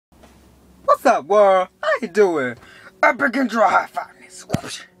What's up, world? How you doing? Epic intro high fiveness.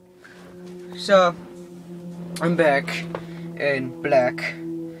 So, I'm back in black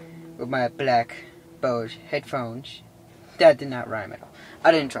with my black Bose headphones. That did not rhyme at all.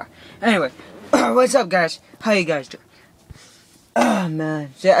 I didn't try. Anyway, what's up, guys? How you guys doing? Oh,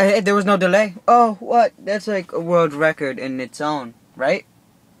 man. There was no delay. Oh, what? That's like a world record in its own, right?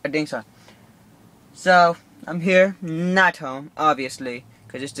 I think so. So, I'm here, not home, obviously,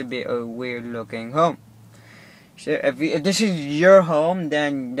 because it's to be a weird-looking home. So, if this is your home,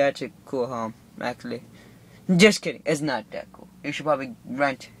 then that's a cool home, actually. Just kidding, it's not that cool. You should probably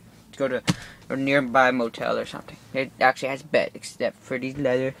rent, go to a nearby motel or something. It actually has a bed, except for these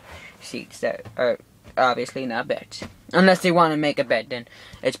leather seats that are obviously not beds. Unless they want to make a bed, then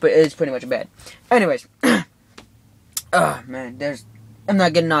it's pretty much a bed. Anyways, oh man, I'm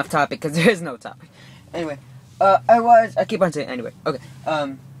not getting off topic because there is no topic. Anyway, I keep on saying anyway. Okay,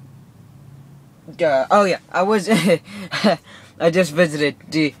 oh yeah, I just visited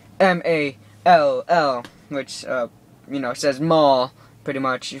the MALL, which, says mall, pretty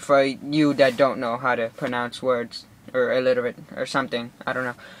much, for you that don't know how to pronounce words, or illiterate, or something, I don't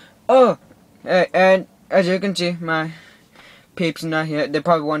know. Oh, and as you can see, my peeps not here. They're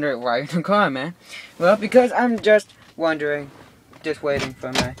probably wondering why you're in the car, man. Well, because I'm just waiting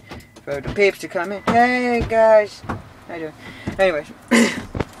for the peeps to come in. Hey guys, how you doing? Anyways,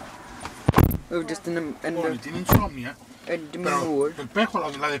 we were just in the tiene insomnia. Pero el espejo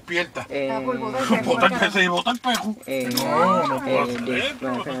la despierta. Bota el espejo. No puedo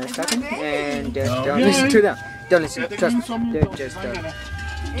hacer eso. And don't listen to them. Don't listen. Trust me. They're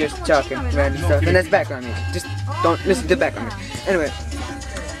just talking random stuff, and that's background music. Just don't listen to background music. Anyway,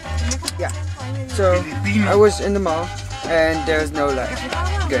 yeah. So I was in the mall, and there was no light.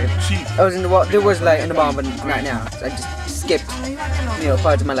 Good. I was in the wall. There was light in the mall, but not now. So I just skipped,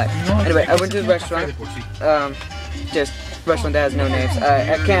 parts of my life. Anyway, I went to the restaurant. Just restaurant that has no names.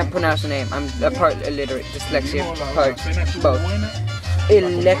 I can't pronounce the name. I'm a part illiterate, dyslexia, part both.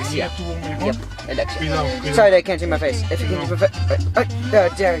 Alexia. Yep, Alexia. Sorry that I can't see my face. If you can see my face.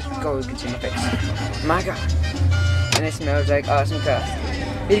 There you go, you can see my face. My god. And it smells like awesome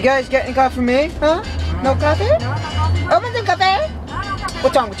coffee. You guys get any coffee from me? Huh? No coffee? I want some coffee.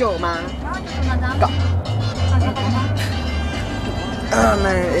 What's wrong with you, man? Go. Oh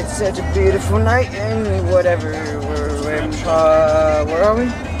man, it's such a beautiful night and whatever. We're in, where are we?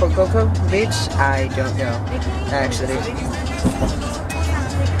 Coco Beach? I don't know, actually.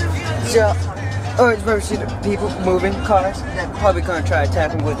 So, it's very sweet people moving, cars. They're probably gonna try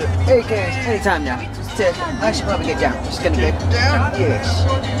attacking with the AAAGH anytime now. I should probably get down. Just gonna get down. Yes,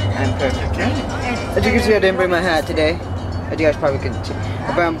 I'm perfect. As you can see, I didn't bring my hat today. As you guys probably couldn't see.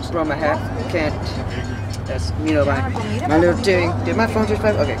 If I'm throwing my hat, can't. That's my little thing. Did my phone just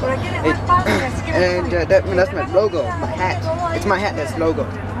play? Okay. And that's my logo. My hat. It's my hat. That's logo.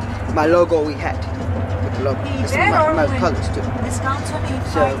 My logo-y hat. With the logo. This is my colors too.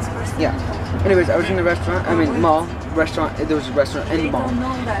 So yeah. Anyways, I was in the restaurant. I mean mall. Restaurant. There was a restaurant in the mall.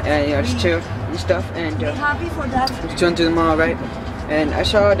 And I just chilled and stuff. And just went to the mall, right? And I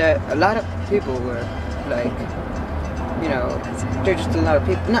saw that a lot of people were like, there's just a lot of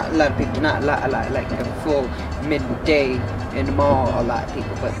people, not a lot of people, not a lot, like a full midday in the mall, a lot of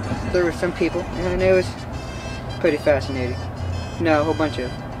people, but there were some people, and it was pretty fascinating. A whole bunch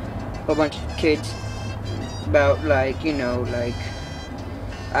of kids, about like,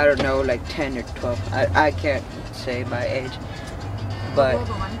 I don't know, like 10 or 12, I can't say my age, but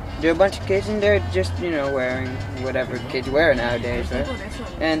there are a bunch of kids and they're just, wearing whatever kids wear nowadays, right?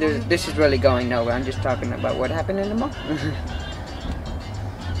 And this is really going nowhere. I'm just talking about what happened in the mall.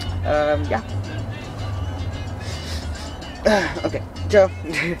 Yeah. Okay, so,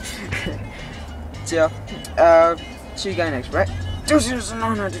 see you guys next, right?